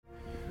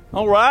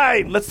All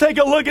right, let's take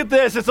a look at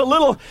this. It's a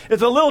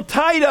little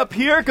tight up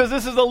here because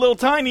this is a little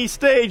tiny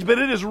stage, but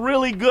it is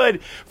really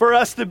good for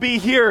us to be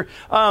here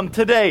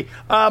today.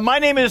 My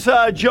name is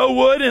Joe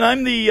Wood, and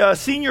I'm the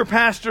senior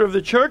pastor of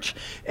the church,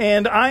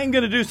 and I'm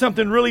going to do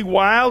something really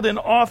wild and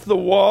off the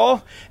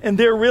wall, and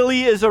there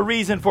really is a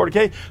reason for it,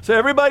 okay? So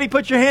everybody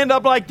put your hand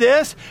up like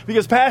this,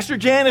 because Pastor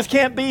Janice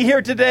can't be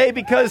here today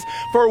because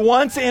for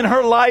once in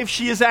her life,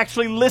 she is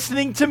actually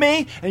listening to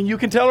me, and you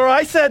can tell her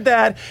I said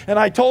that, and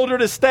I told her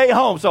to stay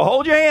home. So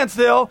hold your hand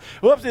still.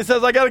 Whoops, it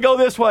says I got to go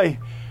this way.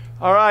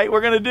 All right, we're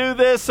going to do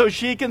this so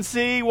she can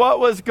see what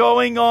was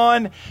going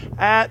on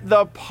at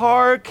the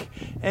park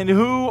and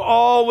who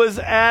all was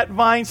at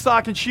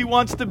Vinestock. And she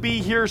wants to be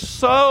here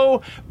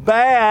so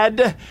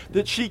bad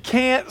that she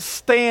can't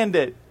stand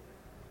it.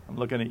 I'm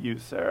looking at you,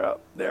 Sarah.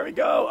 There we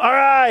go. All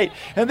right.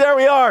 And there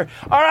we are.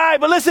 All right.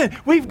 But listen,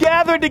 we've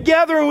gathered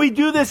together and we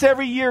do this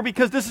every year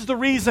because this is the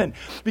reason.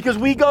 Because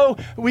we go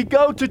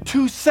to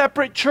two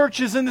separate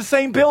churches in the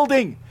same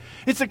building.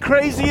 It's the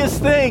craziest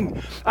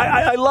thing.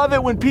 I love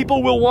it when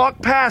people will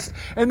walk past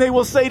and they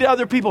will say to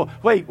other people,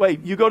 wait,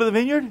 you go to the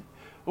Vineyard?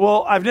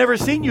 Well, I've never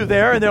seen you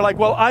there. And they're like,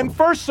 well, I'm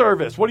first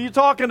service. What are you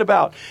talking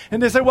about?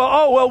 And they say,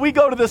 well, we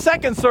go to the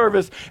second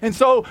service. And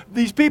so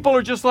these people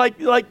are just like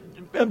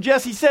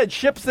Jesse said,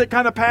 ships that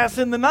kind of pass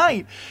in the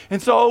night.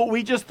 And so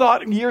we just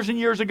thought years and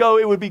years ago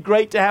it would be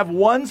great to have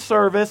one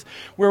service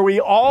where we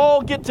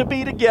all get to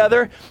be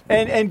together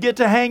and get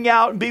to hang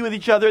out and be with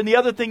each other. And the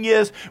other thing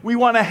is we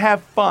want to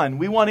have fun.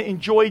 We want to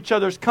enjoy each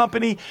other's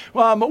company.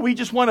 We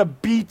just want to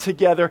be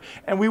together,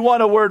 and we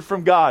want a word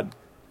from God.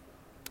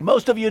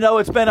 Most of you know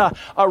it's been a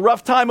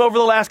rough time over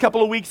the last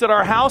couple of weeks at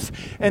our house.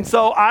 And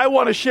so I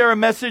want to share a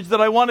message that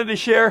I wanted to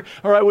share,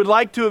 or I would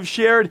like to have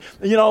shared,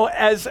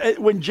 as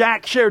when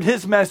Jack shared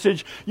his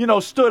message,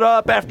 stood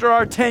up after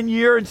our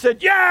 10-year and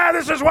said, yeah,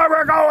 this is where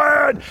we're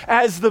going,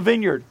 as the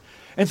Vineyard.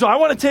 And so I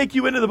want to take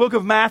you into the book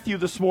of Matthew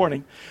this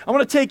morning. I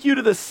want to take you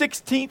to the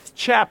 16th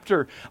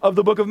chapter of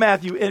the book of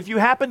Matthew. And if you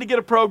happen to get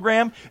a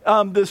program,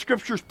 the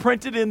scripture's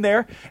printed in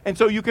there, and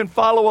so you can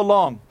follow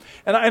along.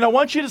 And I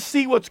want you to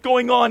see what's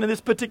going on in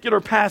this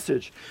particular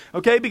passage,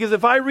 okay? Because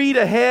if I read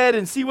ahead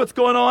and see what's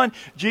going on,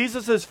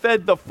 Jesus has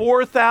fed the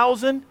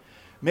 4,000.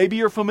 Maybe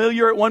you're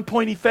familiar, at one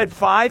point he fed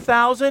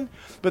 5,000,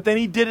 but then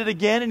he did it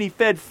again and he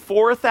fed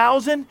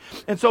 4,000.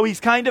 And so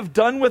he's kind of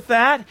done with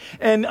that.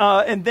 And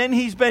then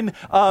he's been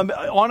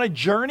on a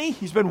journey.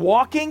 He's been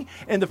walking,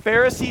 and the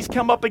Pharisees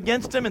come up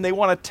against him and they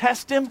want to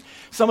test him.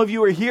 Some of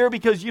you are here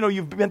because,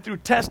 you've been through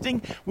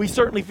testing. We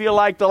certainly feel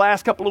like the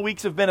last couple of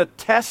weeks have been a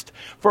test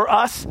for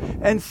us.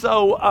 And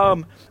so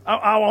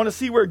I want to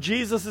see where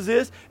Jesus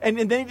is. And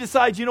then he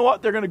decides, you know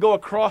what? They're going to go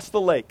across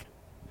the lake.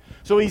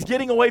 So he's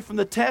getting away from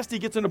the test. He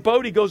gets in a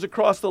boat. He goes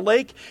across the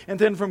lake. And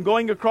then from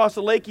going across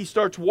the lake, he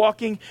starts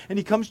walking. And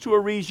he comes to a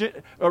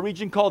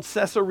region called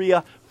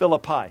Caesarea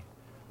Philippi.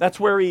 That's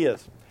where he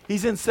is.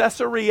 He's in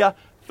Caesarea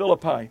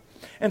Philippi.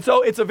 And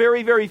so it's a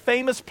very, very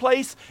famous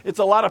place. It's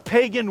a lot of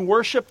pagan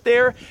worship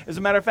there. As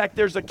a matter of fact,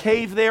 there's a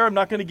cave there. I'm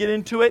not going to get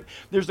into it.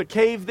 There's a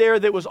cave there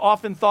that was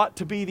often thought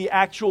to be the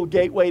actual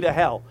gateway to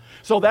hell.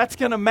 So that's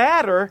going to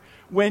matter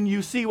when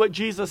you see what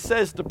Jesus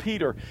says to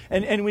Peter.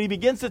 And when he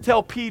begins to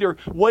tell Peter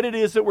what it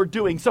is that we're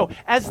doing. So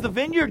as the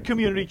Vineyard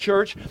Community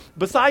Church,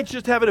 besides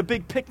just having a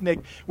big picnic,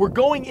 we're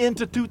going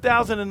into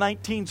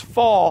 2019's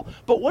fall.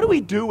 But what are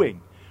we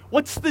doing?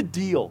 What's the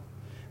deal?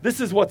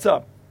 This is what's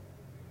up.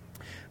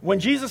 When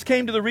Jesus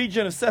came to the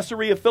region of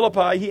Caesarea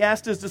Philippi, he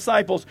asked his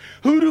disciples,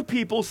 who do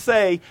people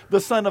say the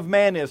Son of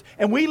Man is?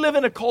 And we live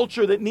in a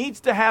culture that needs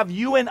to have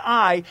you and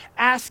I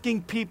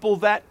asking people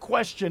that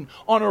question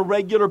on a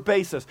regular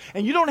basis.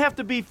 And you don't have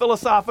to be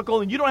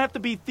philosophical and you don't have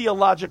to be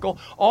theological.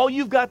 All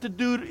you've got to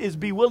do is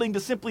be willing to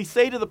simply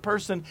say to the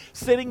person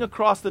sitting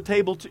across the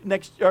table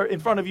in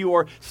front of you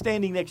or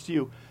standing next to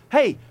you,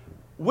 hey,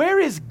 where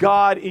is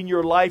God in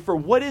your life, or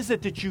what is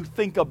it that you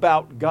think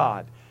about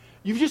God?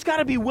 You've just got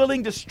to be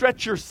willing to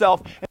stretch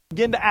yourself and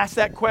begin to ask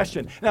that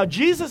question. Now,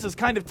 Jesus has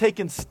kind of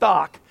taken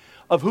stock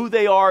of who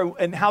they are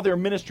and how their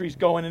ministry's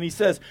going. And he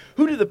says,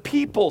 who do the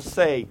people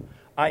say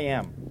I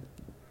am?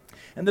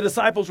 And the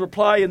disciples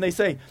reply and they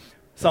say,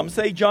 some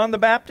say John the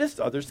Baptist,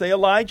 others say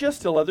Elijah,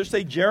 still others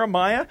say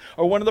Jeremiah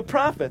or one of the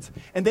prophets.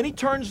 And then he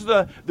turns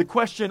the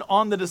question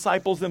on the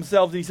disciples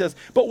themselves and he says,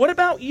 but what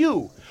about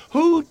you?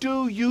 Who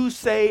do you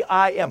say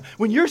I am?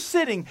 When you're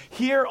sitting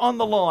here on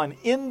the lawn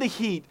in the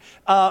heat,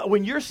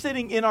 when you're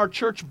sitting in our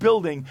church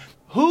building,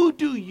 who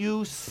do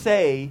you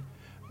say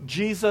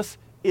Jesus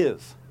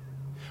is?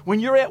 When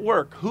you're at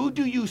work, who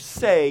do you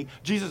say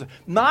Jesus is?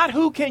 Not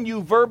who can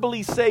you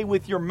verbally say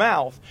with your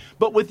mouth,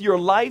 but with your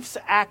life's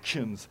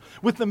actions,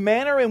 with the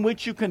manner in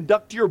which you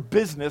conduct your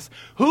business.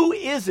 Who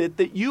is it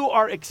that you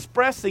are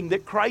expressing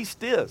that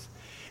Christ is?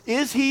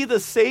 Is he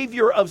the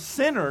Savior of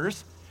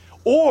sinners?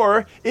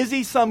 Or is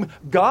he some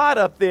God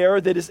up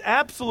there that is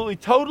absolutely,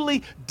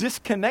 totally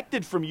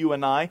disconnected from you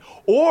and I?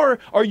 Or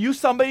are you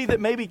somebody that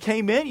maybe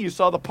came in, you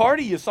saw the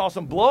party, you saw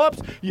some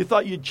blow-ups, you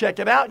thought you'd check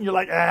it out, and you're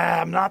like,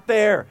 I'm not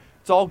there.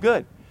 It's all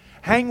good.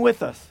 Hang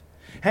with us.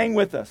 Hang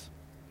with us.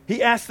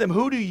 He asked them,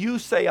 who do you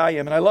say I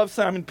am? And I love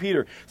Simon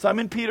Peter.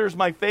 Simon Peter is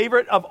my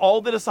favorite of all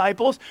the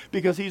disciples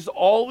because he's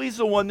always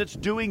the one that's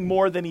doing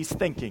more than he's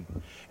thinking.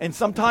 And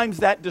sometimes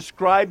that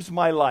describes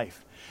my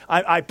life.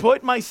 I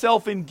put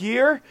myself in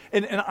gear,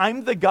 and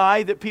I'm the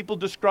guy that people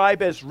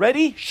describe as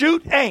ready,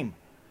 shoot, aim.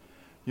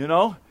 You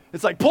know?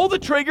 It's like pull the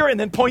trigger and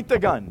then point the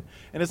gun.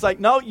 And it's like,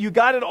 no, you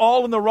got it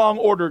all in the wrong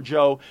order,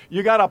 Joe.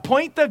 You got to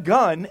point the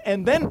gun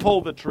and then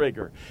pull the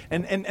trigger.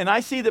 And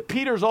I see that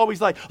Peter's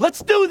always like,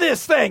 let's do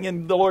this thing.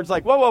 And the Lord's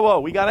like, whoa,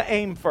 we got to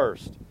aim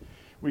first.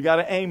 We got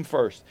to aim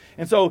first.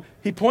 And so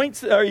he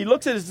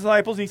looks at his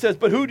disciples and he says,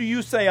 but who do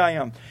you say I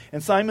am?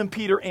 And Simon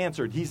Peter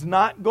answered. He's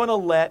not going to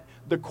let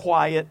the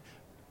quiet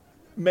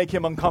make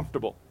him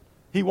uncomfortable.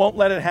 He won't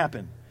let it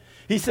happen.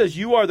 He says,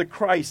 you are the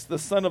Christ, the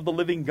Son of the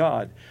living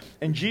God.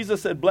 And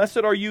Jesus said, blessed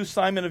are you,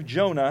 Simon of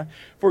Jonah,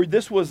 for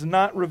this was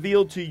not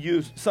revealed to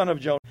you, son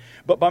of Jonah,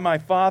 but by my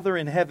Father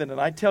in heaven.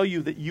 And I tell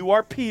you that you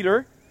are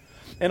Peter,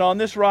 and on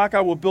this rock I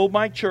will build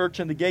my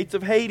church, and the gates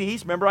of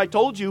Hades. Remember I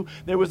told you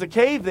there was a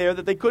cave there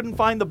that they couldn't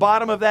find the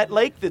bottom of that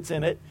lake that's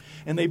in it,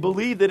 and they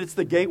believe that it's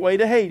the gateway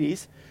to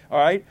Hades. All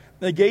right?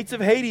 The gates of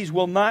Hades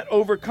will not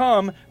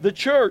overcome the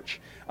church.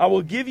 I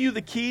will give you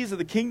the keys of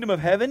the kingdom of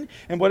heaven,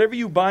 and whatever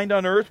you bind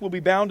on earth will be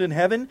bound in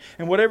heaven,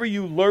 and whatever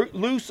you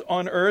loose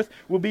on earth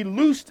will be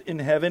loosed in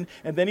heaven.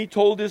 And then he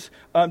told his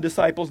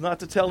disciples not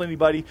to tell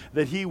anybody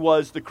that he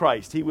was the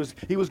Christ. He was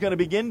going to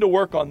begin to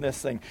work on this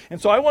thing.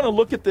 And so I want to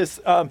look at this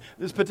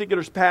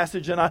particular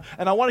passage, and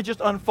I want to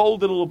just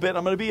unfold it a little bit.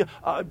 I'm going to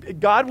be,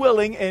 God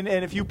willing, and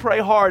if you pray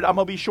hard, I'm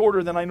going to be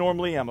shorter than I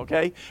normally am,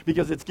 okay?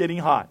 Because it's getting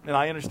hot, and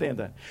I understand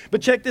that.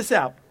 But check this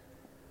out.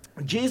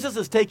 Jesus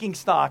is taking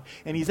stock,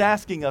 and he's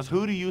asking us,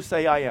 who do you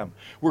say I am?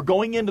 We're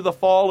going into the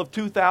fall of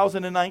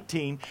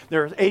 2019.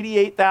 There's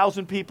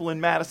 88,000 people in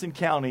Madison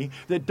County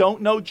that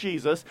don't know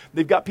Jesus.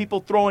 They've got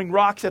people throwing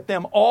rocks at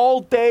them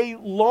all day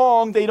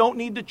long. They don't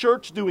need the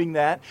church doing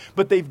that,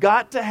 but they've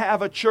got to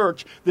have a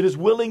church that is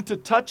willing to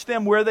touch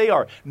them where they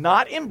are.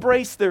 Not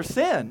embrace their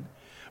sin,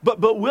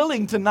 but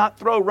willing to not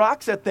throw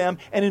rocks at them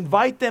and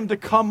invite them to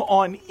come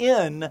on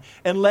in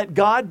and let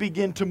God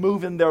begin to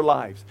move in their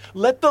lives.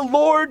 Let the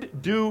Lord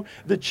do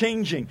the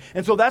changing.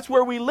 And so that's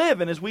where we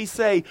live. And as we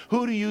say,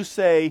 who do you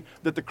say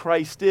that the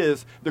Christ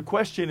is? The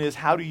question is,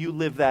 how do you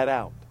live that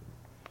out?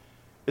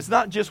 It's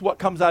not just what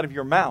comes out of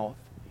your mouth.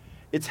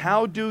 It's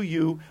how do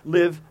you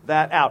live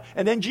that out?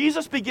 And then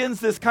Jesus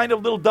begins this kind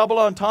of little double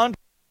entendre.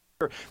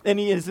 And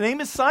his name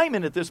is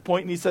Simon at this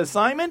point, and he says,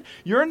 Simon,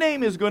 your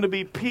name is going to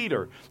be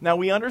Peter. Now,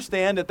 we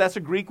understand that that's a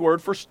Greek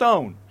word for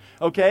stone,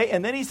 okay?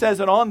 And then he says,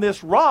 and on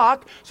this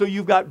rock, so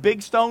you've got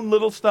big stone,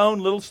 little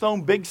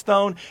stone, big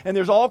stone, and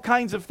there's all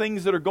kinds of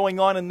things that are going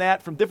on in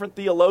that from different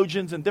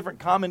theologians and different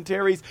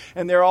commentaries,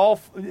 and they're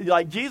all,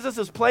 like, Jesus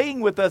is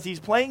playing with us. He's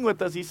playing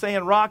with us. He's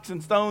saying rocks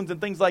and stones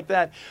and things like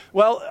that.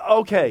 Well,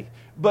 okay.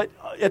 But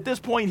at this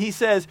point, he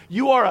says,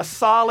 you are a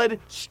solid,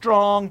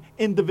 strong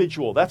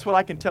individual. That's what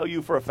I can tell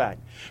you for a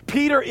fact.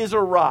 Peter is a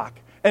rock.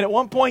 And at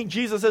one point,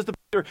 Jesus says to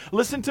Peter,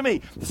 listen to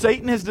me.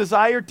 Satan has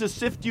desired to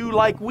sift you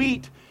like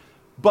wheat.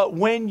 But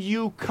when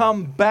you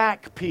come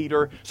back,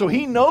 Peter, so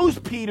he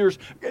knows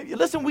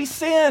listen, we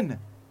sin.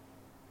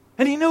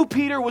 And he knew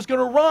Peter was going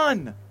to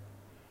run.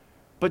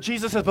 But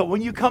Jesus says, but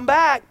when you come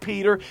back,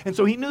 Peter, and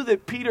so he knew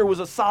that Peter was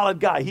a solid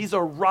guy. He's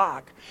a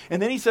rock.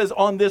 And then he says,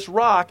 on this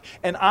rock,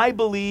 and I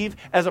believe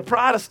as a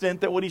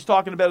Protestant that what he's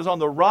talking about is on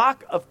the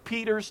rock of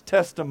Peter's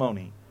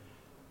testimony.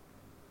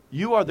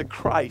 You are the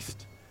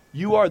Christ.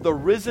 You are the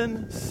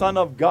risen Son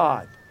of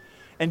God.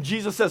 And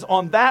Jesus says,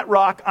 on that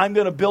rock, I'm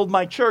going to build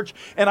my church.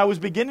 And I was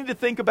beginning to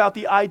think about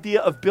the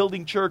idea of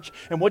building church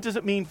and what does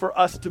it mean for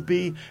us to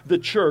be the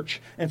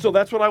church. And so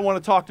that's what I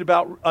want to talk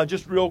about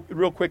just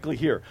real quickly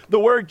here. The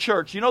word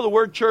church. You know, the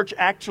word church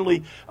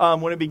actually,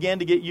 when it began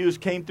to get used,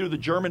 came through the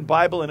German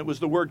Bible, and it was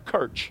the word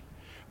Kirch.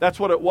 That's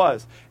what it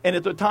was. And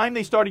at the time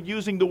they started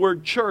using the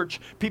word church,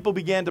 people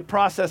began to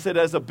process it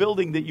as a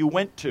building that you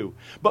went to.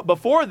 But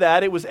before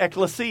that, it was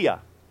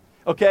ecclesia.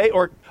 Okay?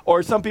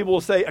 Or some people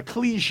will say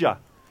ecclesia.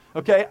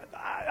 Okay,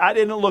 I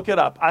didn't look it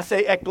up. I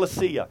say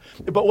ecclesia.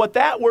 But what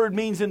that word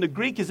means in the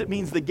Greek is it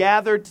means the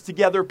gathered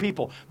together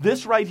people.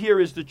 This right here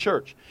is the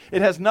church.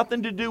 It has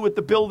nothing to do with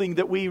the building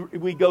that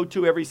we go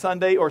to every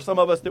Sunday, or some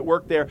of us that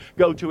work there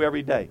go to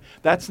every day.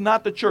 That's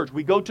not the church.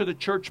 We go to the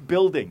church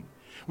building.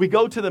 We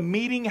go to the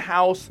meeting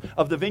house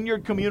of the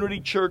Vineyard Community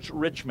Church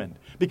Richmond,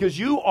 because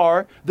you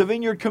are the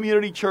Vineyard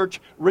Community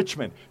Church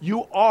Richmond.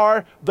 You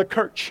are the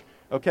church.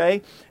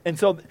 Okay? And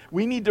so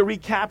we need to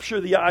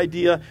recapture the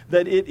idea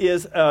that it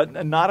is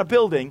not a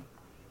building.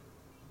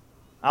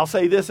 I'll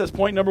say this as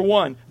point number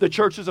one. The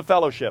church is a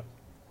fellowship.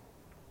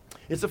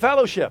 It's a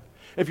fellowship.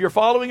 If you're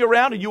following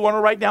around and you want to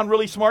write down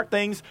really smart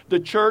things, the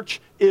church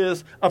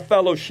is a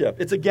fellowship.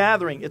 It's a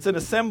gathering. It's an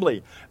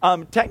assembly.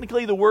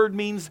 Technically, the word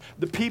means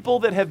the people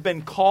that have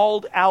been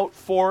called out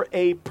for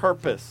a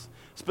purpose.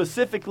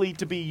 Specifically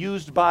to be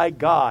used by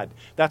God.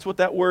 That's what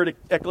that word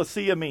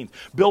ecclesia means.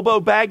 Bilbo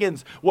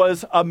Baggins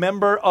was a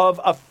member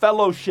of a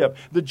fellowship.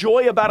 The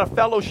joy about a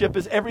fellowship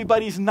is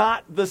everybody's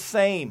not the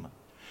same.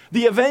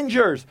 The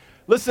Avengers,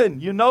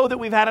 Listen, you know that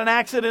we've had an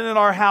accident in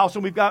our house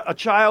and we've got a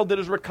child that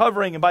is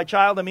recovering. And by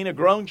child, I mean a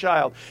grown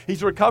child.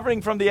 He's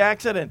recovering from the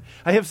accident.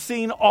 I have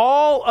seen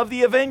all of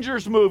the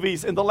Avengers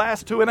movies in the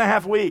last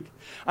 2.5 weeks.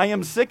 I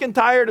am sick and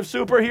tired of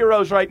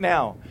superheroes right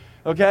now.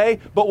 Okay?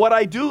 But what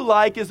I do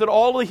like is that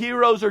all the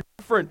heroes are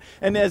different.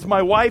 And as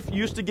my wife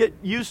used to get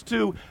used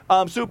to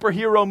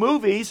superhero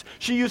movies,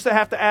 she used to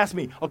have to ask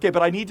me, okay,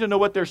 but I need to know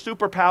what their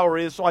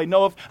superpower is so I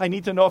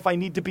need to know if I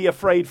need to be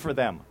afraid for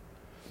them.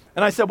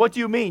 And I said, what do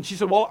you mean? She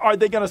said, well, are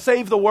they going to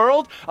save the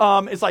world?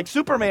 It's like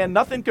Superman,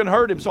 nothing can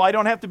hurt him, so I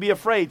don't have to be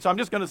afraid. So I'm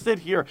just going to sit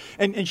here.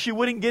 And she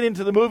wouldn't get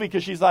into the movie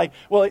because she's like,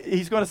 well,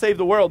 he's going to save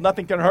the world,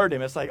 nothing can hurt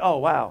him. It's like, oh,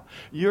 wow,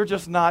 you're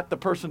just not the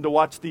person to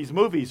watch these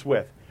movies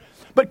with.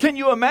 But can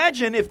you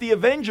imagine if the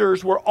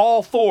Avengers were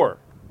all Thor?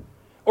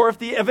 Or if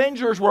the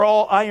Avengers were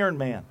all Iron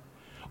Man?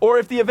 Or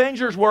if the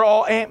Avengers were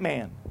all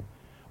Ant-Man?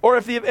 Or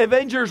if the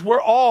Avengers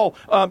were all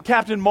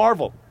Captain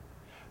Marvel?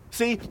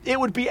 See, it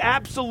would be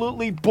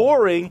absolutely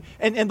boring,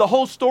 and the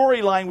whole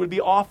storyline would be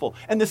awful.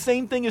 And the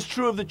same thing is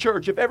true of the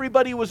church. If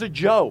everybody was a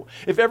Joe,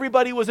 if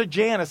everybody was a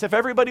Janice, if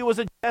everybody was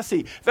a Jesse,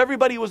 if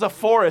everybody was a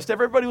Forrest, if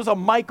everybody was a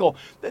Michael,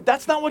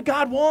 that's not what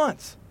God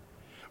wants.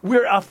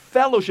 We're a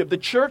fellowship. The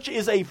church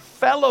is a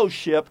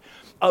fellowship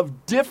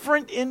of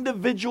different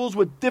individuals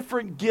with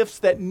different gifts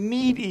that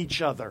need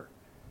each other.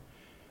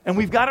 And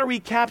we've got to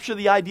recapture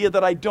the idea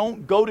that I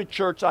don't go to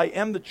church, I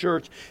am the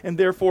church, and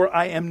therefore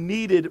I am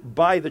needed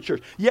by the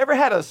church. You ever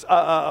had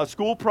a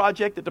school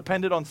project that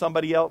depended on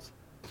somebody else?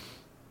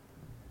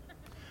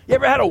 You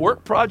ever had a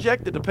work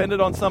project that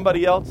depended on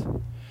somebody else?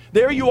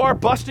 There you are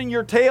busting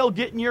your tail,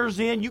 getting yours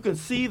in. You can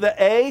see the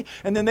A,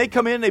 and then they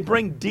come in, they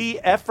bring D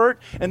effort,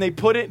 and they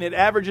put it, and it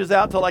averages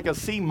out to like a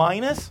C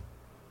minus.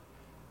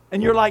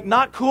 And you're like,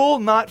 not cool,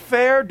 not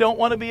fair, don't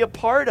want to be a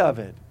part of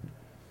it.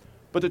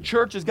 But the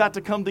church has got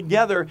to come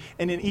together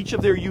and in each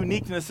of their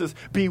uniquenesses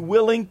be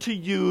willing to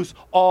use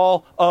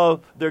all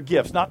of their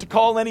gifts. Not to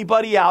call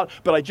anybody out,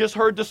 but I just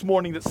heard this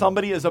morning that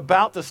somebody is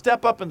about to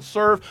step up and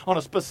serve on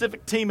a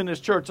specific team in this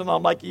church. And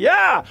I'm like,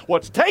 yeah,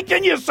 what's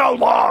taking you so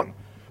long?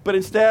 But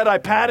instead I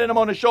patted him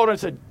on the shoulder and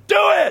said, do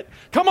it!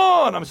 Come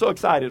on! I'm so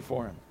excited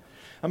for him.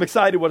 I'm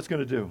excited what it's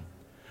going to do.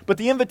 But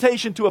the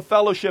invitation to a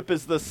fellowship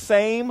is the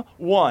same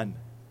one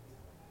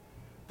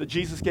that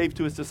Jesus gave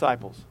to his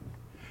disciples.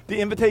 The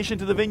invitation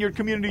to the Vineyard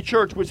Community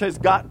Church, which has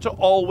got to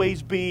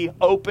always be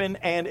open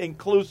and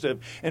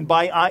inclusive. And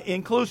by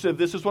inclusive,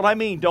 this is what I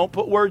mean. Don't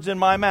put words in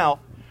my mouth.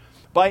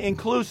 By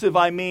inclusive,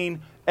 I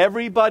mean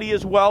everybody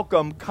is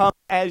welcome. Come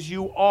as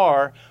you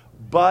are,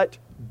 but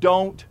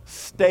don't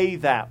stay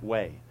that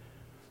way.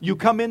 You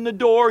come in the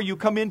door, you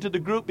come into the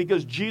group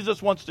because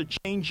Jesus wants to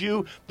change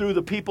you through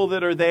the people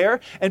that are there,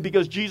 and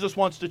because Jesus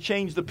wants to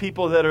change the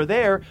people that are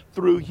there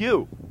through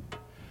you.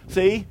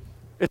 See?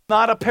 It's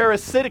not a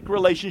parasitic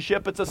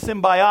relationship, it's a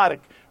symbiotic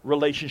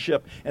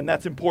relationship, and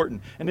that's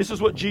important. And this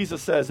is what Jesus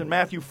says in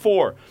Matthew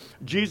 4.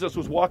 Jesus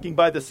was walking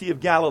by the Sea of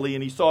Galilee,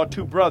 and he saw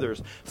two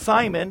brothers,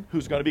 Simon,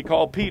 who's going to be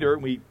called Peter,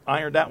 we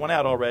ironed that one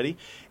out already,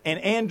 and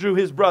Andrew,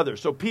 his brother.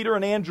 So Peter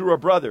and Andrew are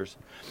brothers.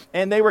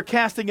 And they were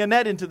casting a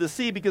net into the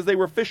sea because they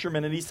were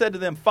fishermen. And he said to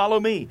them, follow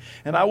me,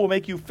 and I will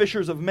make you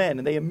fishers of men.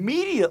 And they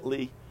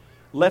immediately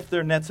left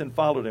their nets and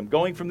followed him.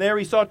 Going from there,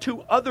 he saw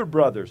two other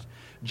brothers,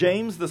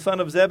 James, the son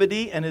of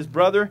Zebedee, and his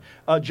brother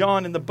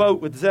John in the boat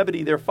with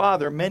Zebedee, their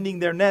father, mending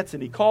their nets.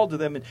 And he called to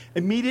them, and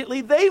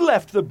immediately they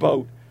left the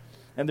boat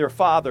and their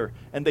father,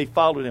 and they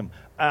followed him.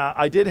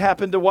 I did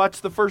happen to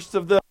watch the first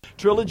of the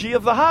trilogy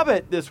of The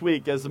Hobbit this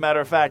week, as a matter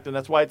of fact, and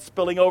that's why it's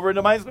spilling over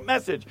into my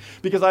message,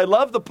 because I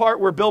love the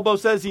part where Bilbo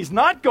says he's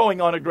not going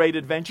on a great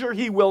adventure.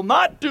 He will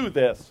not do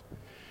this.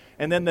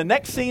 And then the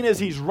next scene is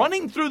he's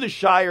running through the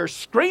Shire,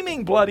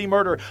 screaming bloody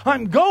murder.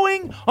 I'm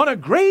going on a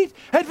great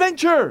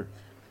adventure.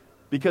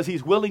 Because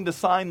he's willing to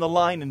sign the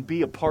line and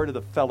be a part of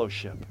the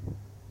fellowship.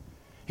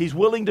 He's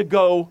willing to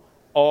go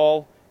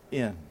all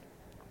in.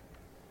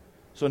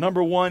 So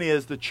number one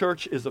is the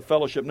church is a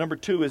fellowship. Number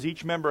two is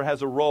each member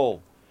has a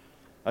role.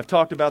 I've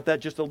talked about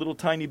that just a little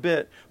tiny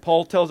bit.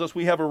 Paul tells us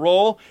we have a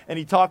role, and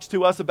he talks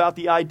to us about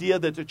the idea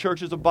that the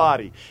church is a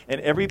body, and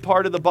every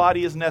part of the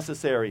body is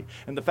necessary.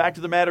 And the fact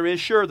of the matter is,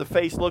 sure, the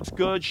face looks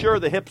good, sure,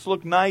 the hips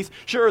look nice,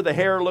 sure, the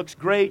hair looks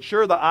great,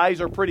 sure, the eyes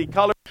are pretty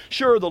colored,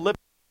 sure, the lips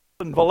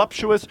and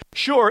voluptuous.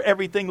 Sure,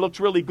 everything looks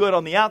really good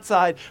on the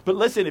outside, but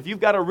listen, if you've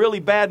got a really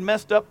bad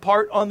messed up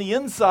part on the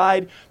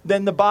inside,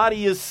 then the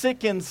body is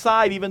sick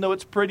inside even though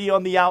it's pretty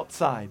on the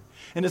outside.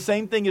 And the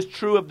same thing is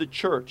true of the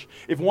church.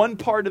 If one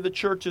part of the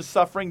church is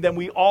suffering, then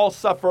we all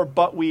suffer,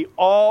 but we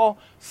all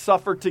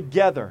suffer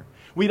together.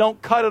 We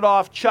don't cut it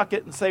off, chuck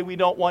it, and say we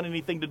don't want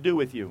anything to do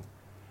with you.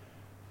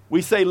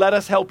 We say, let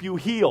us help you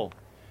heal.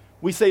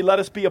 We say, let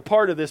us be a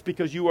part of this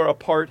because you are a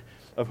part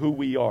of who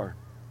we are.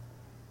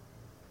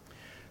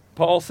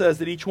 Paul says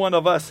that each one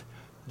of us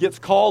gets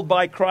called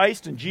by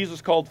Christ, and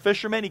Jesus called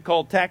fishermen, he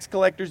called tax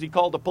collectors, he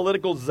called a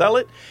political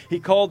zealot, he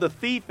called a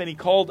thief, and he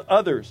called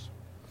others.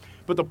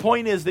 But the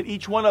point is that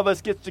each one of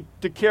us gets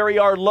to carry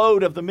our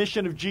load of the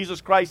mission of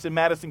Jesus Christ in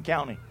Madison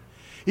County.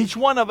 Each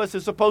one of us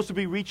is supposed to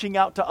be reaching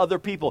out to other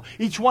people.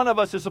 Each one of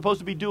us is supposed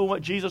to be doing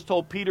what Jesus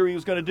told Peter he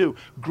was going to do.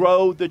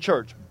 Grow the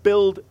church.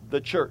 Build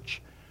the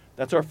church.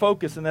 That's our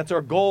focus and that's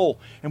our goal.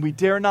 And we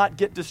dare not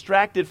get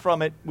distracted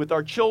from it with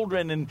our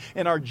children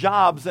and our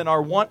jobs and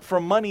our want for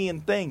money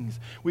and things.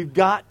 We've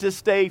got to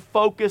stay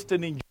focused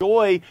and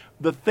enjoy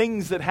the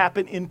things that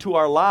happen into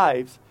our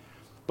lives,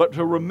 but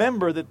to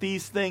remember that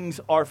these things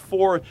are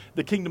for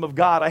the kingdom of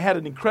God. I had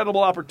an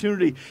incredible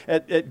opportunity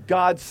at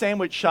God's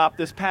Sandwich Shop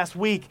this past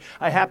week.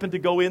 I happened to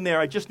go in there.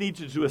 I just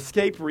needed to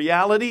escape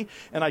reality,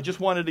 and I just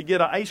wanted to get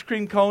an ice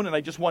cream cone, and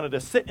I just wanted to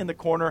sit in the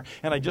corner,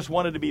 and I just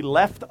wanted to be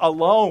left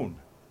alone.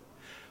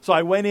 So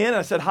I went in and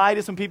I said hi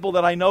to some people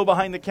that I know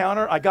behind the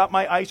counter. I got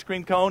my ice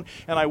cream cone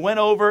and I went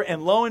over,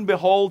 and lo and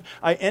behold,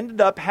 I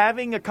ended up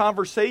having a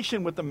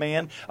conversation with the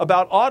man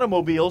about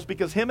automobiles,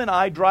 because him and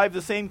I drive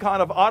the same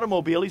kind of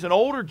automobile. He's an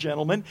older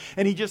gentleman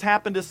and he just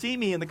happened to see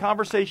me, and the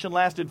conversation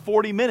lasted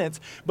 40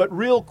 minutes. But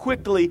real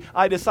quickly,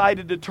 I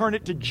decided to turn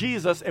it to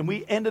Jesus, and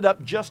we ended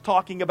up just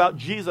talking about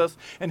Jesus.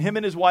 And him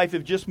and his wife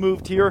have just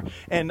moved here,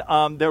 and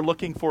they're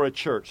looking for a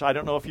church. I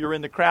don't know if you're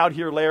in the crowd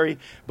here, Larry,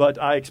 but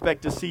I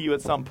expect to see you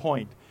at some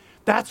point.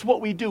 That's what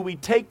we do. We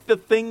take the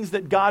things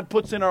that God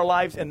puts in our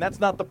lives, and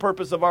that's not the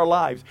purpose of our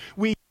lives.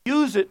 We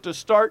use it to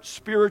start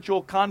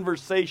spiritual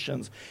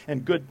conversations,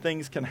 and good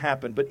things can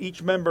happen. But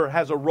each member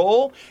has a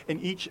role,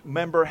 and each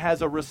member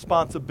has a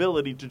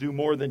responsibility to do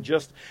more than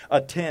just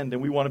attend,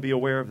 and we want to be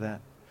aware of that.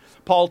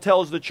 Paul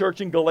tells the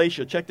church in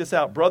Galatia, check this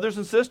out, brothers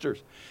and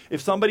sisters, if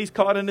somebody's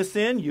caught in a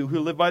sin, you who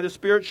live by the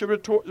Spirit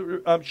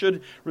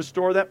should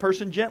restore that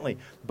person gently.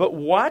 But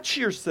watch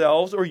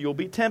yourselves or you'll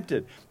be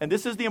tempted. And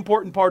this is the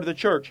important part of the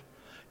church.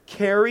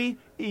 Carry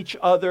each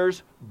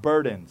other's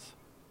burdens.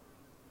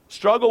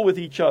 Struggle with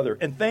each other.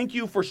 And thank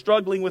you for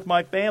struggling with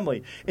my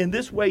family. In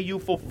this way you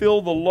fulfill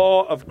the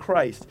law of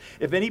Christ.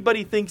 If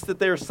anybody thinks that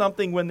they're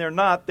something when they're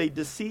not, they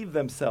deceive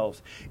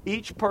themselves.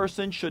 Each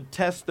person should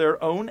test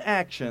their own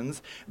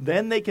actions.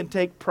 Then they can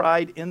take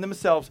pride in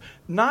themselves,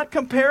 not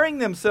comparing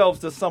themselves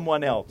to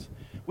someone else.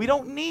 We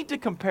don't need to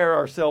compare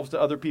ourselves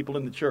to other people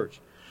in the church.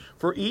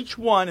 For each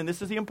one, and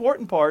this is the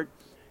important part,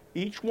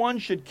 each one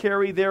should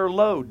carry their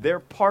load, their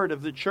part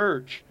of the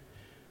church.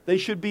 They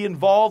should be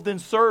involved in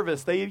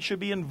service. They should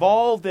be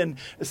involved in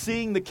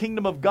seeing the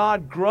kingdom of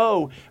God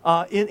grow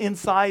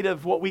inside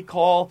of what we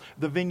call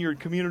the Vineyard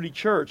Community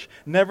Church.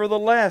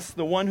 Nevertheless,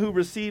 the one who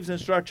receives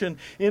instruction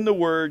in the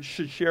Word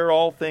should share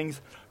all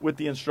things with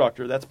the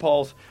instructor. That's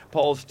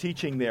Paul's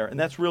teaching there, and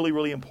that's really,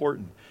 really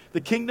important. The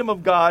kingdom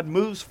of God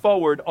moves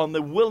forward on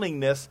the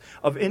willingness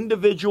of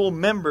individual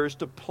members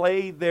to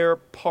play their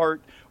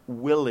part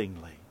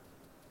willingly.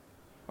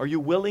 Are you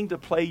willing to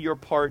play your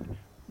part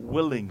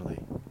willingly?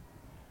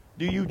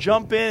 Do you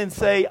jump in and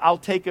say, I'll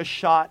take a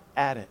shot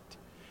at it?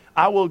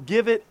 I will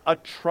give it a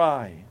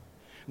try. And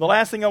the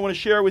last thing I want to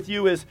share with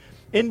you is,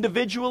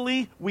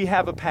 individually, we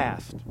have a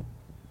past.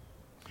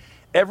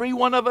 Every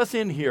one of us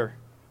in here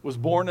was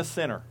born a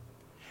sinner.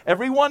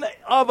 Every one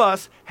of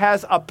us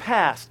has a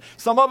past.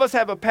 Some of us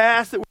have a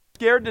past that we're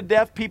scared to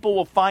death people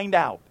will find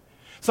out.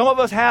 Some of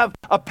us have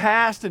a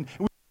past and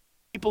we want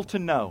people to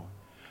know.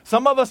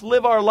 Some of us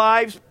live our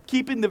lives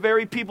keeping the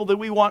very people that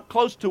we want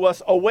close to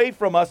us away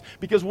from us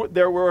because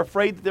we're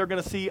afraid that they're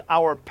going to see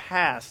our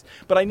past.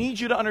 But I need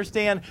you to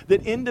understand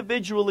that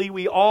individually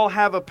we all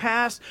have a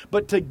past,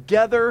 but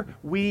together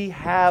we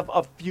have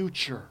a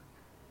future.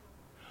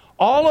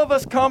 All of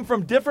us come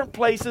from different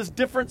places,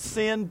 different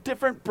sin,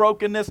 different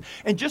brokenness.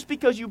 And just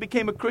because you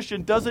became a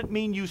Christian doesn't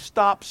mean you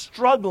stop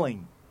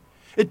struggling.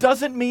 It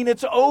doesn't mean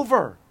it's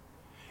over.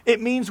 It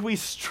means we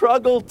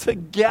struggle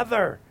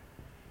together.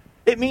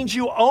 It means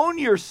you own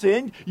your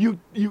sin.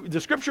 The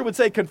scripture would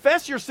say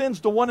confess your sins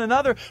to one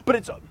another, but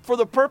it's for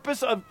the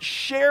purpose of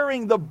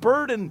sharing the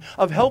burden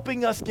of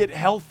helping us get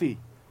healthy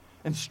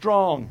and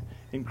strong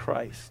in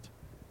Christ.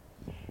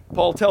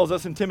 Paul tells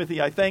us in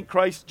Timothy, I thank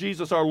Christ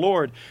Jesus our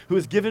Lord, who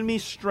has given me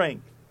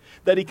strength,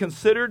 that he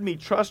considered me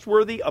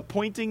trustworthy,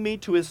 appointing me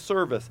to his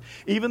service,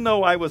 even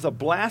though I was a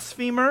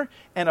blasphemer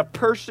and a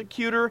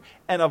persecutor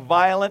and a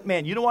violent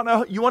man. You want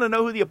to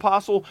know who the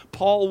apostle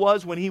Paul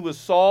was when he was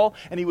Saul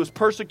and he was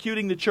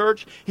persecuting the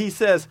church? He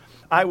says,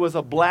 I was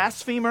a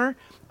blasphemer,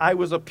 I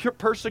was a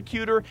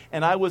persecutor,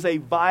 and I was a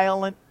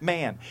violent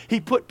man.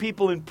 He put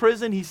people in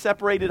prison. He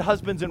separated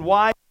husbands and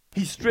wives.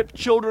 He stripped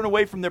children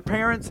away from their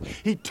parents.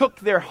 He took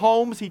their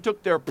homes. He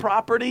took their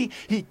property.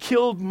 He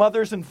killed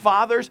mothers and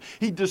fathers.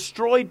 He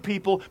destroyed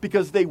people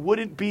because they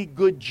wouldn't be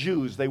good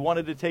Jews. They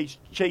wanted to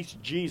chase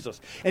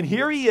Jesus. And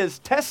here he is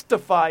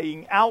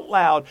testifying out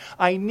loud,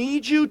 I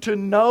need you to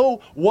know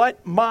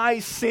what my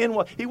sin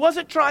was. He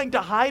wasn't trying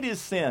to hide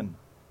his sin.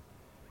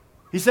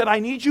 He said, I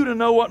need you to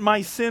know what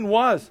my sin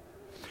was.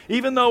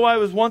 Even though I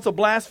was once a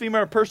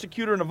blasphemer, a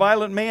persecutor, and a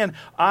violent man,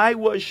 I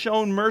was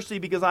shown mercy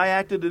because I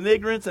acted in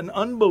ignorance and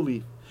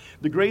unbelief.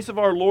 The grace of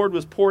our Lord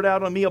was poured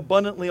out on me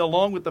abundantly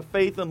along with the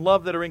faith and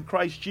love that are in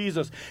Christ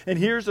Jesus. And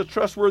here's a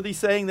trustworthy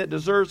saying that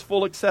deserves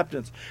full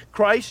acceptance.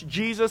 Christ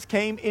Jesus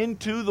came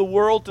into the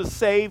world to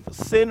save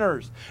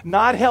sinners,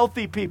 not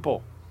healthy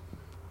people.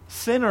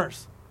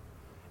 Sinners.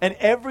 And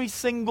every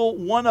single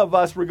one of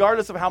us,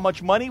 regardless of how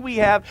much money we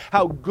have,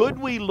 how good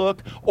we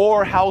look,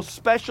 or how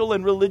special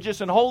and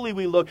religious and holy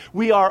we look,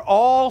 we are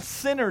all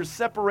sinners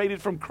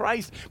separated from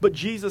Christ. But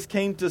Jesus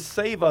came to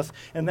save us,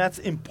 and that's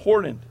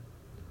important.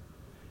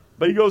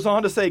 But he goes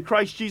on to say,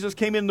 Christ Jesus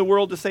came in the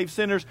world to save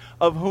sinners,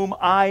 of whom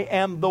I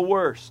am the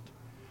worst.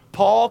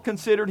 Paul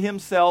considered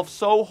himself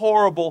so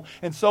horrible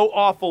and so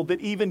awful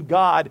that even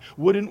God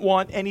wouldn't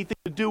want anything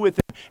to do with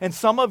him. And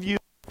some of you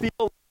feel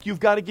like you've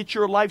got to get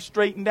your life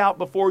straightened out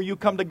before you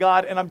come to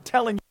God. And I'm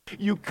telling you,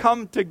 you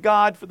come to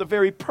God for the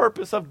very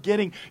purpose of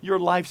getting your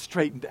life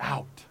straightened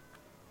out.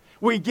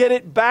 We get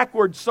it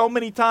backwards so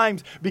many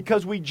times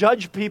because we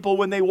judge people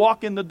when they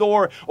walk in the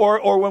door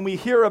or when we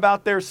hear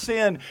about their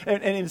sin.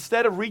 And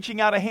instead of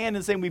reaching out a hand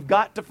and saying we've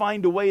got to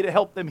find a way to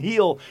help them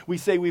heal, we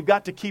say we've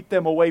got to keep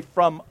them away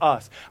from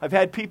us. I've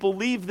had people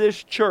leave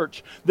this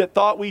church that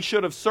thought we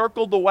should have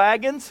circled the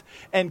wagons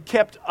and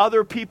kept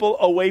other people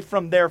away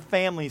from their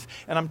families.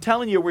 And I'm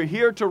telling you, we're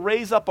here to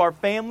raise up our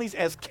families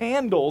as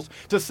candles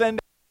to send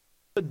out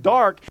the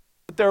dark,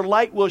 their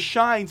light will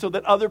shine so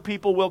that other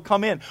people will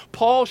come in.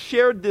 Paul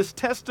shared this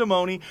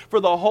testimony for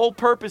the whole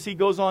purpose, he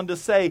goes on to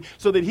say,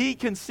 so that he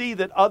can see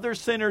that other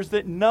sinners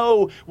that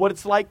know what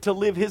it's like to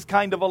live his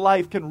kind of a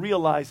life can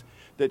realize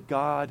that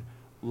God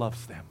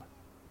loves them.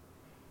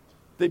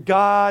 That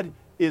God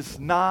is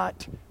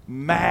not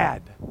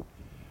mad.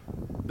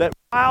 That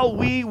while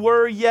we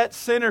were yet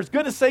sinners,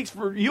 goodness sakes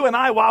for you and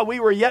I, while we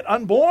were yet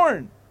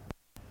unborn,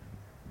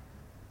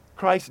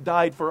 Christ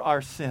died for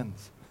our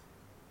sins.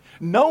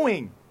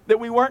 Knowing that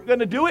we weren't going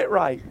to do it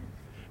right.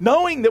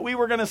 Knowing that we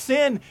were going to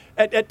sin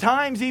at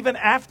times even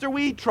after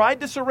we tried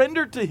to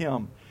surrender to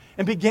Him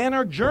and began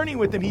our journey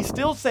with Him. He's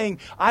still saying,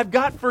 I've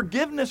got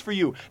forgiveness for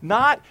you.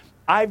 Not,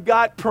 I've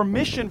got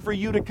permission for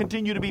you to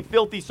continue to be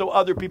filthy so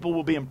other people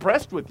will be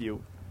impressed with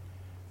you.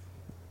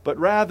 But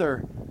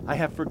rather, I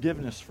have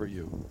forgiveness for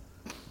you.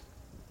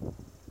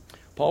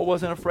 Paul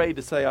wasn't afraid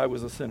to say I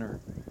was a sinner.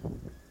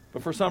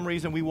 But for some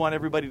reason, we want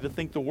everybody to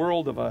think the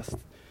world of us.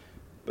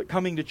 But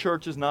coming to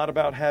church is not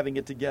about having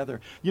it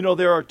together. You know,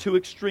 there are two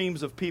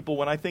extremes of people.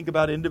 When I think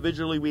about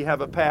individually, we have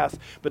a past,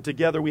 but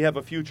together we have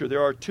a future.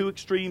 There are two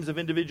extremes of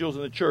individuals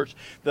in the church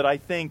that I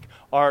think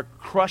are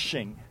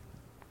crushing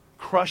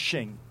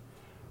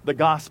the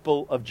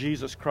gospel of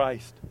Jesus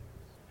Christ.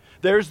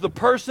 There's the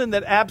person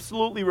that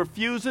absolutely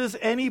refuses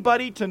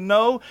anybody to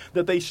know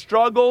that they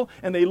struggle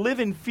and they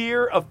live in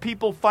fear of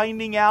people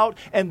finding out,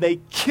 and they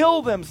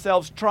kill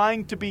themselves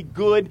trying to be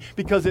good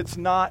because it's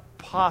not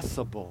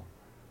possible.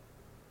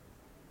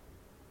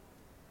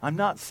 I'm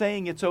not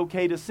saying it's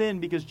okay to sin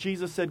because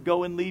Jesus said,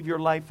 go and leave your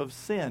life of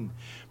sin.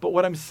 But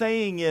what I'm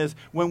saying is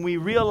when we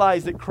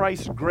realize that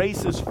Christ's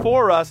grace is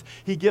for us,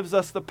 He gives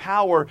us the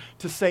power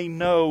to say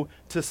no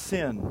to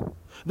sin.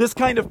 This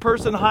kind of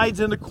person hides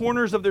in the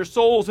corners of their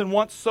souls and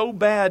wants so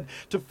bad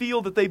to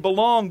feel that they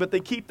belong, but they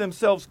keep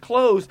themselves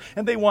closed,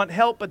 and they want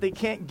help, but they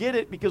can't get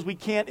it because we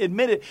can't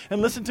admit it.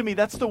 And listen to me,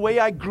 that's the way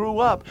I grew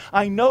up.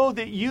 I know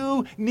that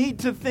you need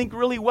to think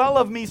really well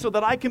of me so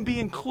that I can be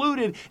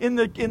included in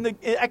the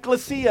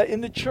ecclesia,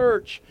 in the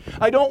church.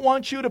 I don't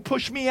want you to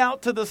push me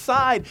out to the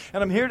side.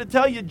 And I'm here to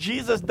tell you,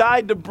 Jesus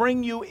died to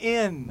bring you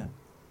in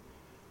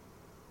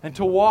and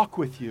to walk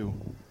with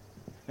you.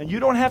 And you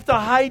don't have to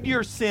hide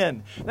your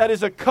sin. That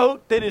is a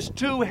coat that is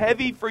too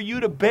heavy for you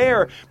to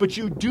bear, but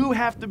you do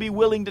have to be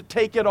willing to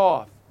take it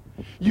off.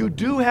 You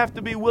do have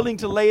to be willing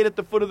to lay it at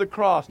the foot of the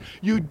cross.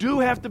 You do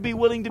have to be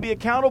willing to be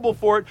accountable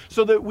for it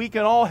so that we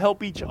can all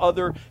help each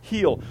other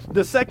heal.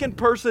 The second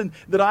person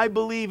that I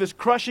believe is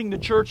crushing the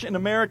church in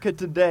America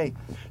today,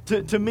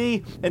 to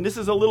me, and this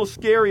is a little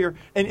scarier,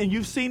 and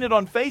you've seen it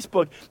on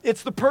Facebook,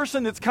 it's the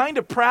person that's kind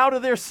of proud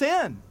of their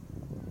sin.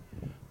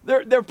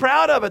 They're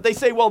proud of it. They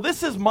say, well,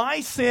 this is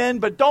my sin,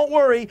 but don't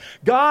worry.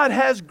 God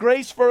has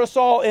grace for us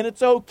all, and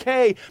it's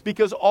okay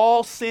because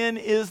all sin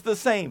is the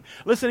same.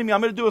 Listen to me.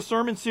 I'm going to do a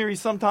sermon series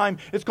sometime.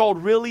 It's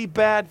called Really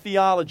Bad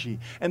Theology.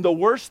 And the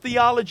worst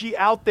theology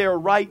out there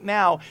right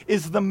now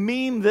is the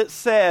meme that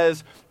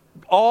says,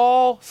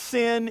 all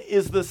sin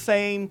is the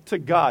same to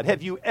God.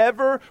 Have you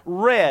ever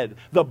read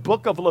the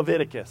book of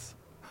Leviticus?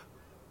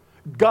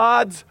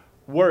 God's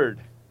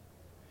Word.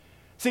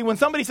 See, when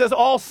somebody says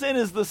all sin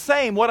is the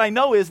same, what I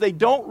know is they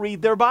don't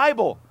read their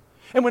Bible.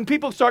 And when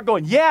people start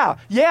going, yeah,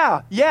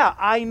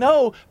 I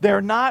know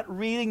they're not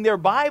reading their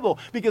Bible.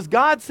 Because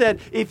God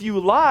said, if you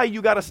lie,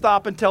 you got to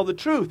stop and tell the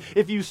truth.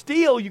 If you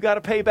steal, you got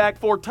to pay back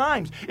 4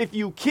 times. If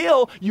you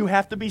kill, you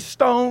have to be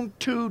stoned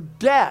to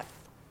death.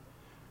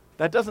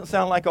 That doesn't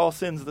sound like all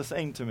sin's the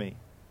same to me.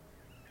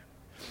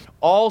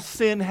 All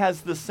sin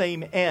has the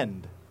same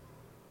end.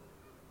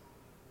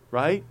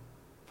 Right?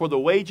 For the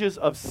wages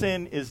of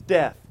sin is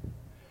death.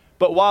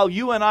 But while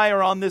you and I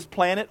are on this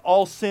planet,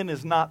 all sin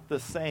is not the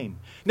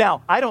same.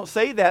 Now, I don't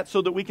say that so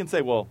that we can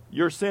say, well,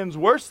 your sin's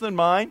worse than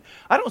mine.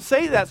 I don't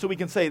say that so we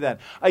can say that.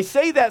 I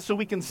say that so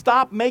we can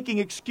stop making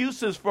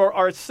excuses for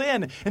our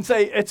sin and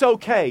say, it's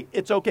okay,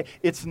 it's okay.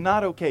 It's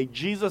not okay.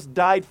 Jesus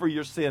died for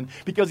your sin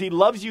because He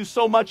loves you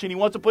so much and He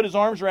wants to put His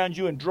arms around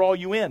you and draw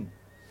you in.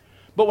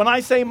 But when I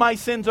say my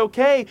sin's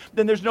okay,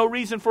 then there's no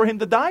reason for him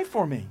to die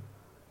for me.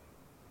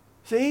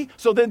 See?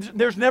 So then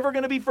there's never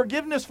going to be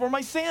forgiveness for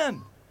my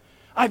sin.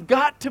 I've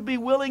got to be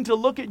willing to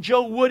look at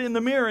Joe Wood in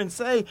the mirror and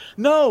say,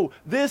 no,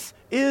 this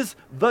is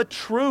the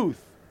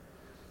truth.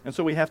 And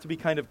so we have to be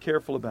kind of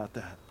careful about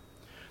that.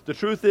 The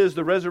truth is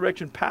the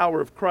resurrection power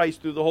of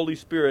Christ through the Holy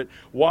Spirit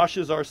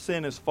washes our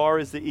sin as far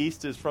as the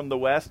east is from the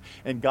west,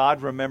 and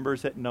God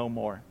remembers it no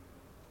more.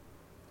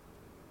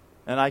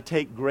 And I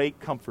take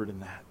great comfort in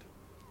that.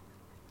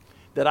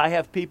 That I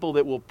have people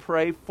that will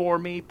pray for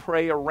me,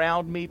 pray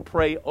around me,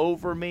 pray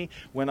over me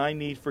when I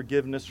need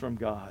forgiveness from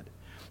God.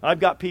 I've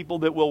got people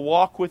that will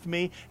walk with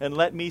me and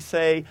let me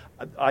say,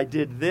 I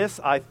did this,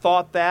 I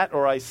thought that,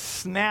 or I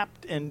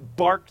snapped and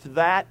barked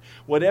that,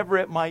 whatever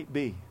it might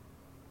be.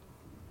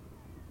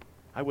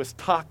 I was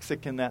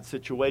toxic in that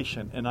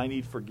situation and I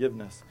need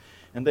forgiveness.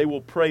 And they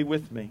will pray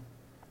with me.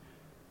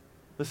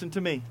 Listen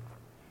to me.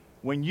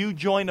 When you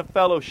join a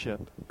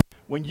fellowship,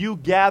 when you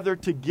gather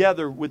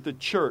together with the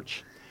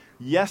church,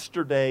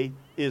 yesterday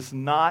is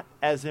not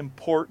as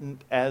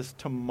important as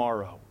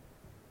tomorrow.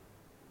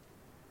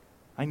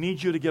 I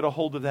need you to get a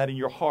hold of that in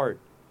your heart.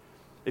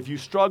 If you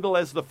struggle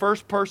as the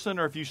first person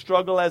or if you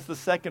struggle as the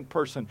second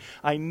person,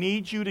 I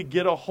need you to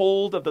get a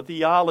hold of the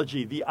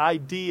theology, the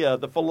idea,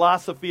 the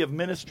philosophy of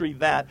ministry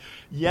that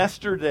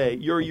yesterday,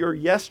 your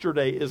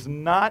yesterday is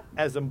not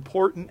as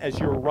important as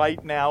your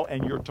right now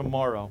and your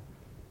tomorrow.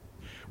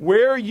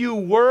 Where you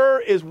were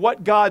is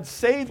what God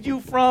saved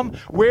you from.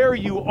 Where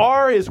you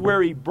are is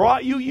where He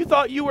brought you. You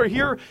thought you were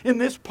here in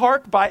this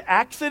park by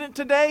accident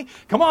today?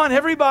 Come on,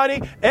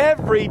 everybody.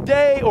 Every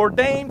day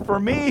ordained for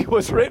me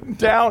was written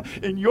down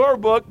in your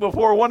book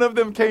before one of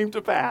them came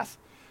to pass.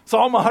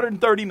 Psalm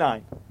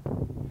 139.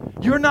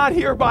 You're not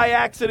here by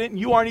accident, and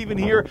you aren't even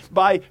here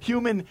by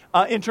human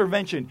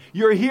intervention.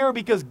 You're here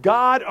because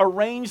God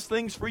arranged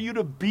things for you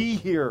to be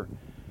here.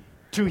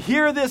 To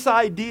hear this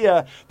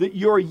idea that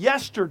your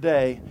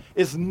yesterday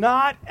is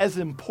not as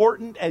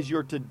important as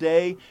your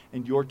today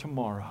and your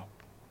tomorrow.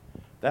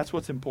 That's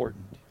what's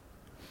important.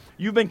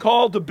 You've been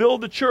called to build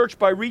the church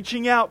by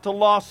reaching out to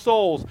lost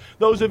souls.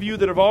 Those of you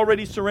that have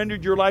already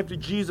surrendered your life to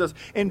Jesus,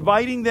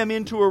 inviting them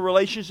into a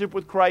relationship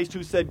with Christ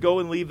who said, go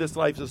and leave this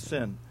life of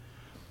sin.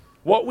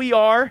 What we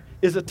are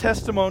is a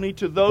testimony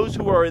to those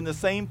who are in the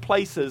same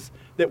places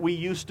that we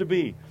used to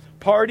be.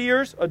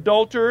 Partiers,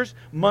 adulterers,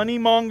 money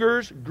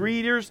mongers,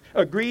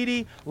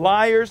 greedy,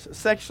 liars,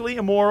 sexually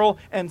immoral,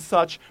 and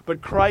such.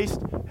 But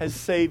Christ has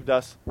saved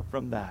us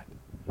from that.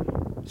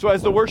 So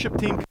as the worship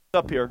team comes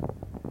up here,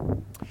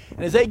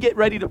 and as they get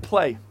ready to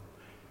play,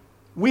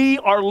 we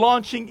are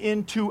launching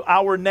into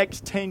our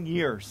next 10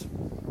 years.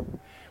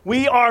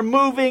 We are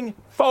moving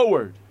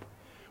forward.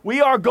 We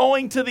are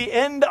going to the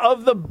end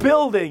of the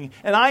building,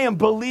 and I am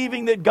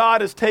believing that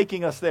God is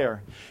taking us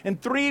there. In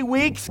 3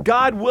 weeks,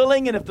 God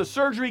willing, and if the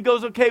surgery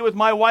goes okay with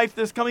my wife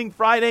this coming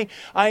Friday,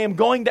 I am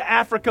going to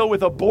Africa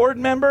with a board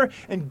member,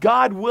 and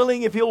God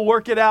willing, if He'll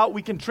work it out,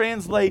 we can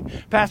translate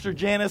Pastor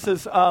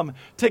Janice's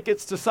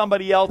tickets to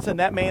somebody else,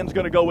 and that man's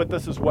going to go with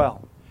us as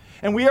well.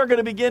 And we are going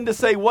to begin to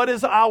say, what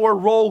is our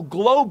role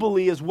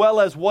globally as well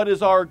as what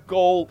is our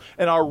goal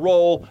and our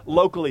role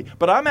locally?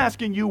 But I'm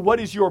asking you, what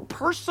is your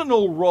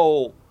personal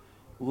role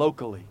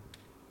locally?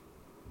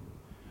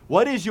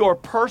 What is your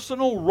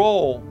personal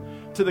role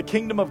to the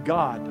kingdom of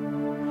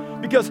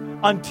God? Because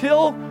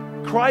until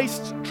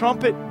Christ's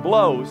trumpet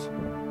blows,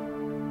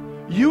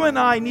 you and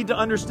I need to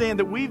understand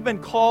that we've been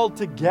called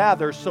to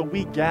gather, so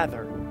we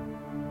gather.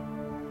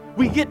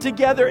 We get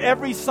together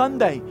every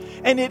Sunday,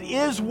 and it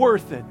is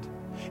worth it.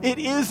 It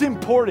is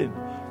important.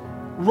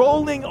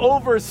 Rolling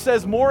over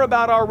says more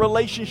about our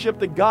relationship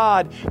to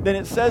God than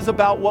it says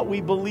about what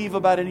we believe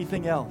about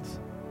anything else.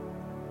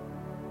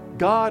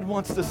 God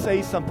wants to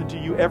say something to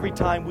you every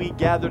time we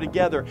gather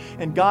together.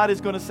 And God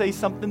is going to say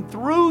something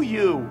through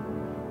you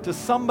to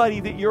somebody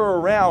that you're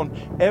around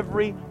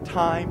every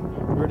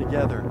time we're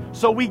together.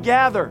 So we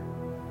gather.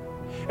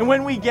 And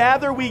when we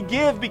gather, we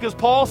give, because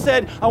Paul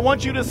said, I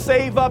want you to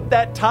save up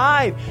that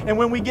tithe. And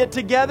when we get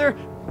together,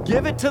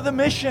 give it to the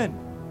mission.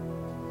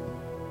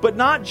 But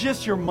not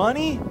just your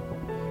money.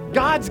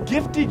 God's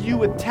gifted you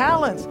with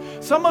talents.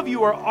 Some of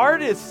you are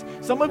artists.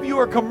 Some of you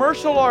are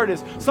commercial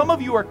artists. Some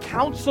of you are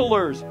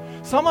counselors.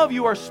 Some of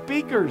you are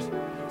speakers.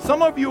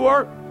 Some of you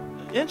are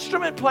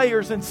instrument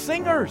players and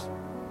singers.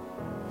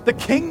 The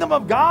kingdom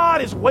of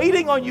God is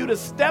waiting on you to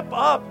step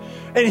up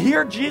and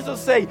hear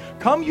Jesus say,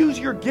 come use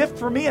your gift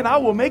for me and I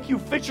will make you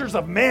fishers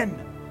of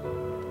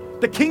men.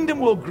 The kingdom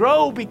will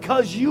grow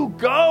because you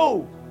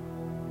go.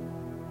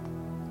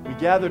 We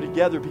gather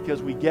together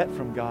because we get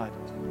from God.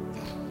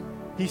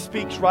 He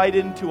speaks right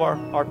into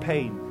our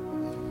pain.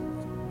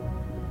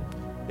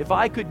 If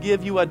I could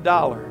give you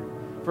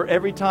 $1 for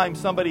every time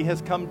somebody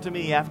has come to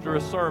me after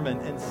a sermon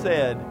and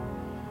said,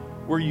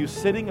 were you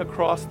sitting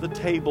across the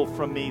table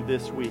from me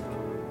this week?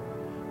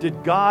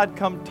 Did God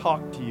come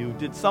talk to you?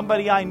 Did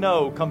somebody I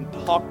know come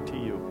talk to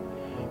you?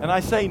 And I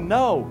say,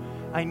 no,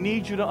 I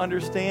need you to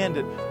understand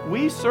that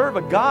we serve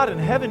a God in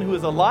heaven who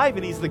is alive,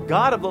 and He's the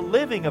God of the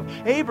living, of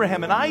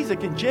Abraham and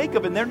Isaac and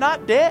Jacob, and they're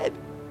not dead.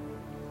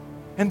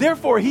 And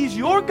therefore, He's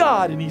your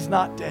God, and He's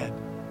not dead.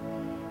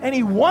 And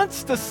He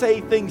wants to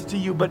say things to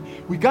you, but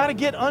we got to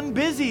get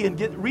unbusy and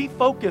get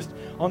refocused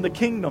on the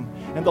kingdom.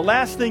 And the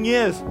last thing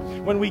is,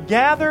 when we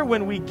gather,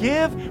 when we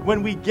give,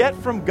 when we get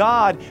from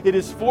God, it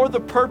is for the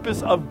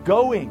purpose of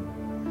going.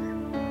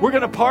 We're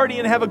going to party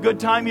and have a good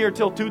time here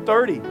till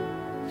 2:30.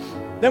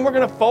 Then we're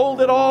going to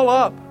fold it all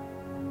up.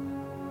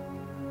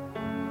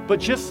 But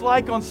just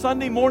like on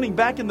Sunday morning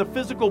back in the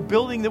physical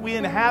building that we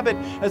inhabit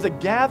as a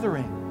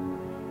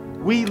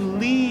gathering, we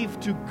leave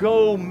to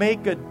go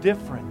make a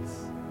difference.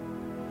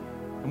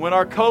 And when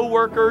our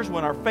co-workers,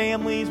 when our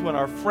families, when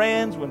our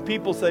friends, when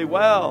people say,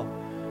 well,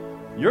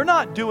 you're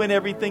not doing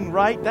everything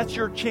right, that's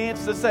your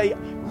chance to say,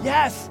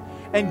 yes,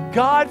 and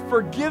God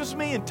forgives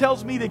me and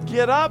tells me to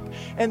get up,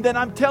 and then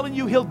I'm telling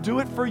you, He'll do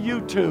it for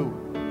you too.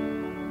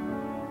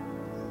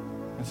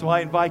 And so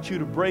I invite you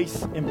to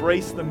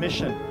embrace the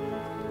mission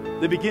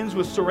that begins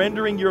with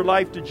surrendering your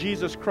life to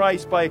Jesus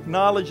Christ by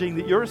acknowledging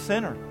that you're a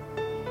sinner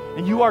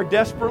and you are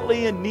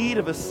desperately in need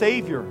of a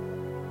Savior.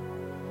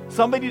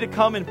 Somebody to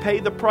come and pay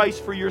the price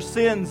for your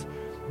sins,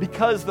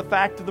 because the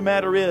fact of the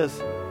matter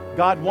is,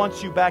 God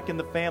wants you back in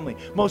the family.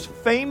 Most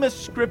famous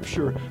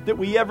scripture that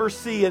we ever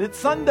see, and it's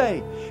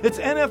Sunday. It's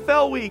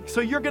NFL week,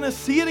 so you're going to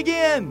see it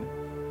again.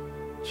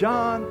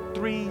 John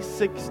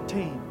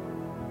 3:16.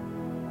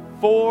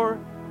 For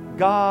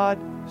God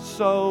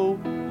so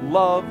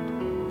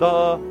loved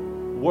the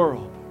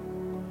world.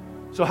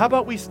 So how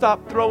about we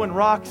stop throwing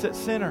rocks at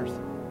sinners?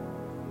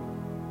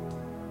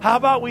 How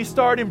about we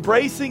start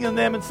embracing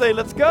them and say,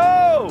 let's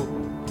go.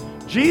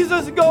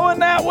 Jesus is going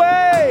that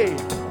way.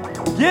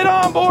 Get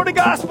on board the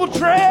gospel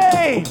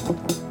train.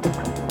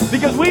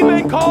 Because we've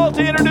been called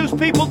to introduce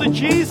people to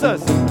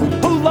Jesus,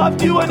 who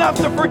loved you enough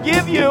to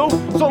forgive you.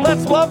 So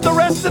let's love the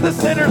rest of the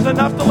sinners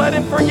enough to let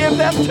Him forgive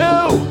them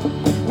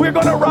too. We're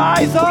going to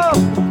rise up.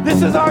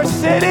 This is our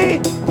city,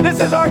 this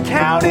is our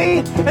county,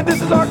 and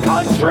this is our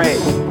country.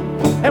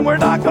 And we're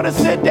not going to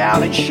sit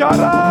down and shut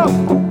up.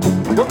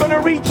 We're going to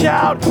reach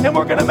out and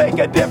we're going to make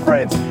a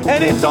difference.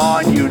 And it's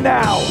on you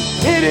now.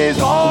 It is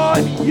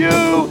on you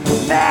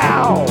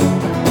now.